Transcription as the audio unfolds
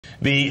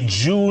The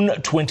June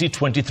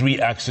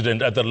 2023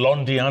 accident at the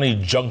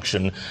Londiani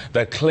junction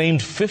that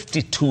claimed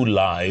 52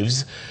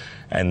 lives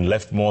and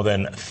left more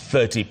than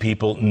 30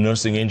 people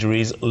nursing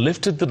injuries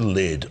lifted the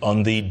lid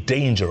on the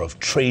danger of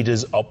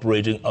traders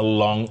operating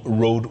along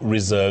road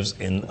reserves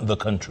in the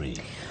country.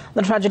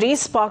 The tragedy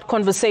sparked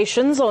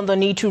conversations on the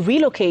need to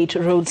relocate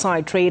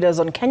roadside traders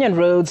on Kenyan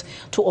roads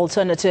to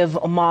alternative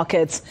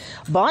markets.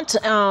 But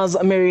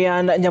as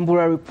Marian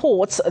Nyambura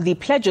reports, the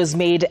pledges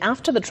made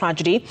after the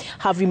tragedy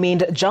have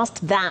remained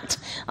just that,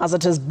 as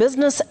it is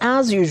business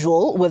as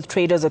usual with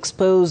traders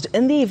exposed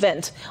in the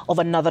event of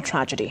another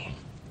tragedy.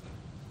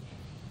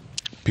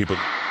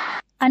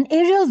 An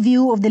aerial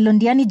view of the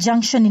Londiani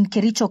junction in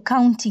Kericho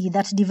County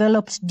that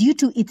developed due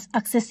to its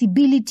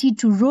accessibility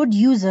to road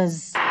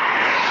users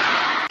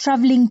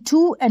traveling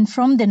to and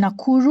from the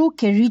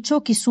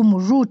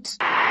Nakuru-Kericho-Kisumu route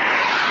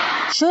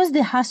shows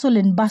the hustle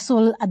and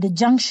bustle at the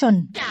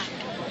junction.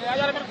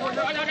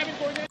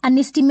 An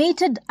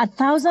estimated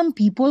 1,000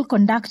 people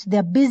conduct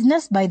their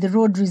business by the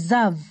road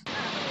reserve.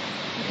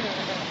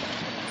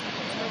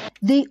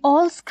 They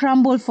all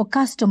scramble for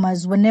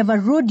customers whenever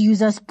road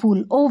users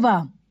pull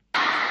over.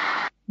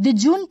 The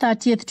June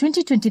 30th,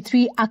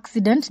 2023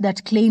 accident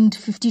that claimed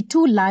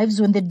 52 lives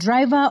when the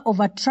driver of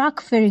a truck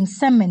ferrying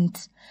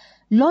cement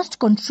lost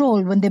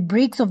control when the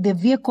brakes of the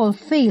vehicle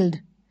failed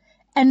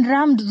and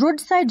rammed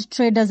roadside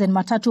traders and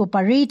matatu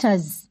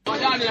operators,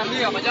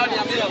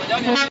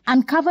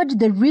 uncovered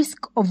the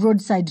risk of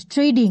roadside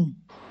trading.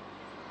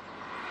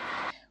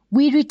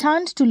 We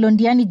returned to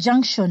Londiani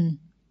Junction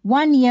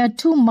 1 year,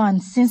 2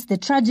 months since the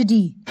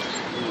tragedy.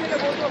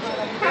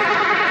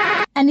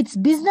 And it's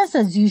business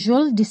as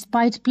usual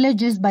despite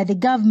pledges by the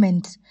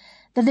government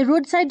that the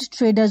roadside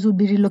traders would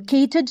be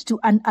relocated to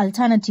an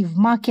alternative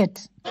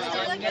market.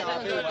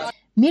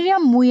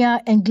 Miriam Muya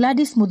and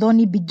Gladys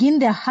Mudhoni begin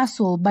their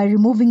hustle by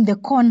removing the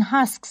corn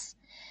husks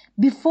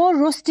before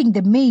roasting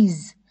the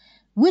maize,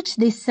 which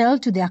they sell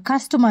to their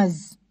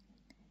customers.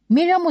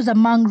 Miriam was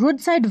among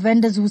roadside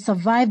vendors who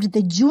survived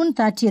the June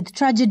 30th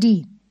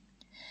tragedy.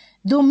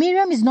 Though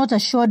Miriam is not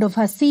assured of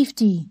her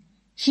safety,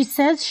 she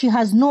says she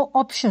has no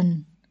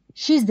option.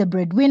 She's the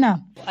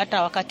breadwinner.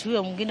 Hata wakati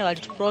huo mwingine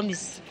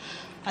walitupromise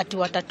ati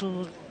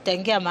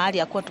watatutengea mahali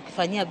ya kuwa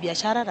tukifanyia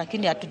biashara,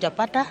 lakini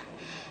hatujapata.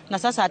 Na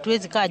sasa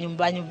hatuwezi kaa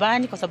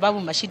nyumbani kwa sababu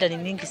mashida ni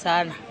mingi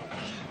sana.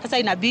 Sasa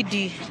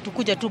inabidi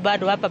tukuje tu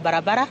bado hapa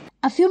barabara.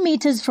 A few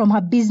meters from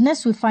her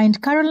business we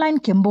find Caroline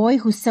Kemboi,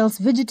 who sells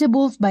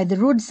vegetables by the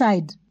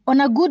roadside.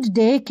 On a good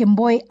day,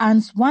 Kemboi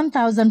earns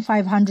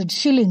 1,500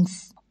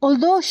 shillings.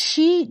 Although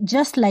she,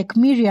 just like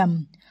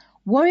Miriam,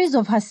 worries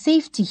of her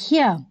safety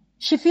here,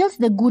 she feels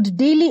the good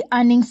daily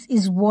earnings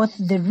is worth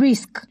the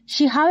risk.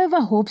 She,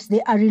 however, hopes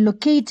they are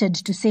relocated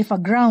to safer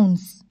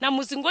grounds. Na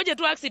msingoje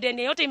tu accident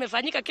yote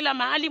imefanyika kila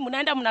mahali,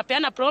 mnaenda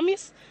mnapeana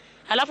promise,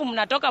 halafu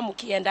mnatoka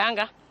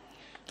mkiendanga.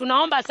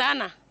 Tunaomba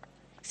sana,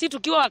 si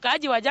tukiwa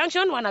wakaaji wa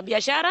junction wana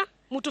biashara,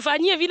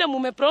 mtufanyie vile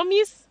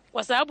mumepromise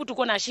kwa sababu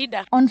tuko na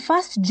shida. On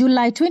 1st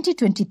July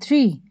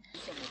 2023,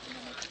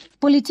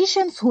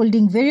 politicians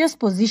holding various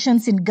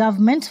positions in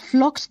government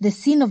flocked the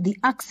scene of the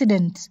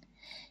accident,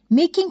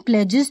 making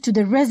pledges to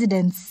the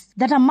residents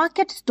that a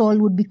market stall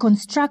would be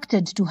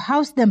constructed to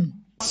house them.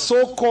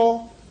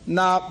 Soko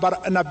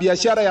na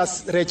biashara ya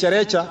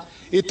recherecha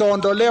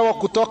itaondolewa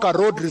kutoka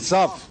road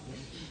reserve,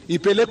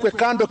 ipelekwe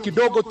kando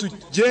kidogo,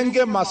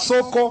 tujenge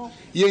masoko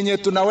yenye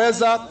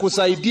tunaweza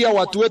kusaidia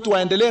watu wetu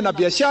waendelee na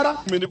biashara.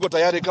 Mimi niko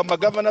tayari kama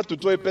governor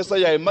tutoe pesa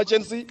ya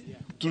emergency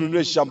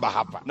tununue shamba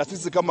hapa, na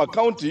sisi kama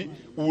county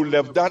we will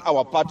have done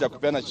our part ya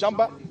kupeana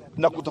shamba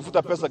na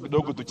kutafuta pesa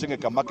kidogo tuchenge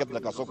ka market na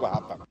kasoko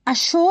hapa. A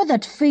show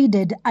that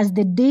faded as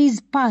the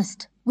days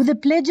passed, with the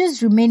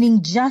pledges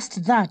remaining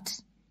just that,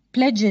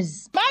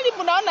 pledges. Mali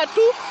mnaona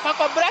tu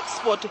pako black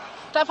spot.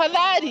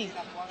 Tafadhali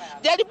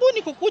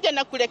jaribuni kukuja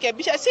na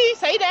kurekebisha. Si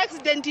saida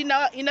accident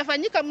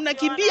inafanyika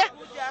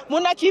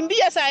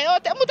mnakimbia saa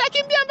yote.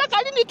 Mtakimbia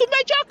mpaka lini?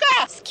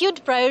 Tumechoka.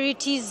 Skewed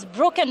priorities,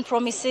 broken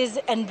promises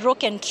and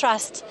broken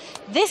trust.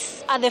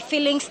 These are the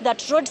feelings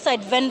that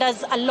roadside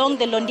vendors along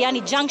the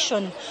Londiani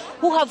junction,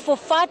 who have for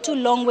far too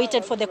long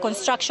waited for the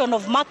construction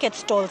of market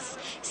stalls,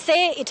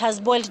 say it has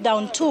boiled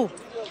down to.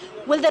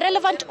 Will the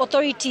relevant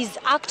authorities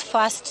act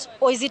fast,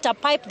 or is it a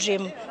pipe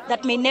dream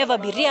that may never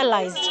be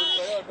realized?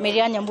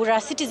 Marian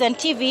Nyambura, Citizen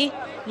TV,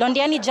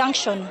 Londiani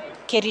Junction,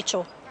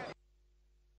 Kericho.